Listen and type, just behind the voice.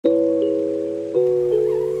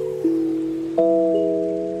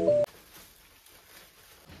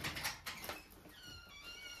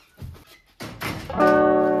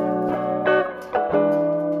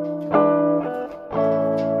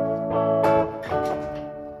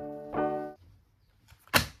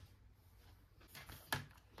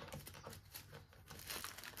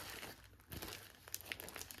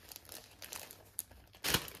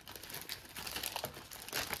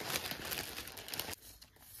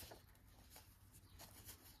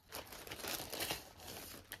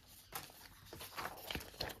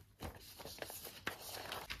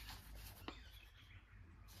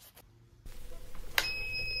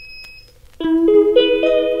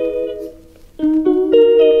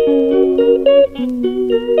She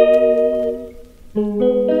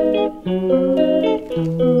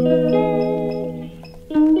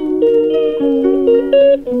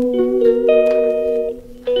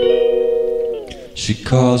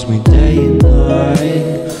calls me day and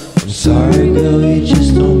night. I'm sorry girl, you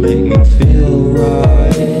just don't make me feel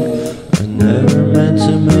right. I never meant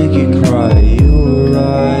to make you cry, you were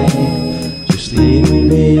right. Just leave me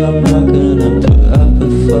be, I'm not gonna put up a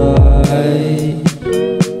fight.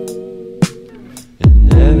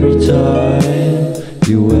 And every time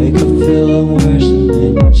you wake up feeling worse and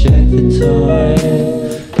then you check the time.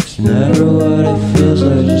 It's never what it feels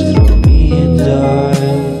like, just throw me a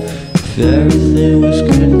dime. If everything was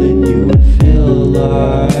good, then you would feel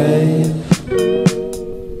alive.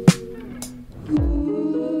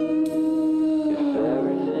 If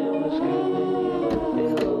everything was good, then you would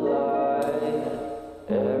feel alive.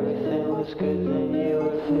 Everything was good, then you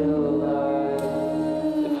would feel alive.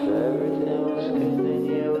 If everything was good, then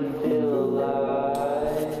you would feel alive.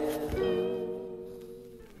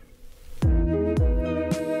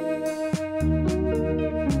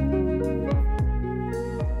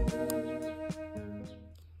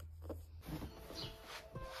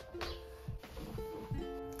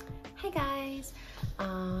 Hey guys,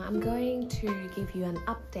 I'm going to give you an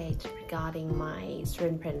update regarding my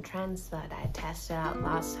screen print transfer that I tested out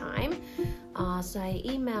last time. So I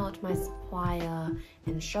emailed my supplier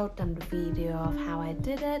and showed them the video of how I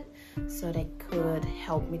did it so they could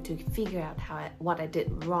help me to figure out what I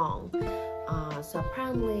did wrong. So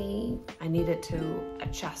apparently I needed to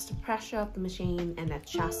adjust the pressure of the machine and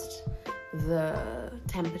adjust the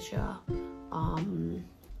temperature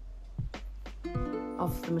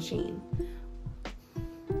of the machine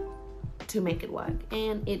to make it work,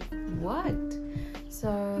 and it worked.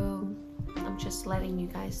 So I'm just letting you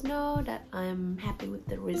guys know that I'm happy with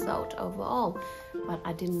the result overall, but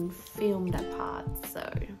I didn't film that part, so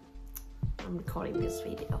I'm recording this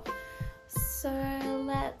video. So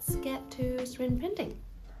let's get to screen printing.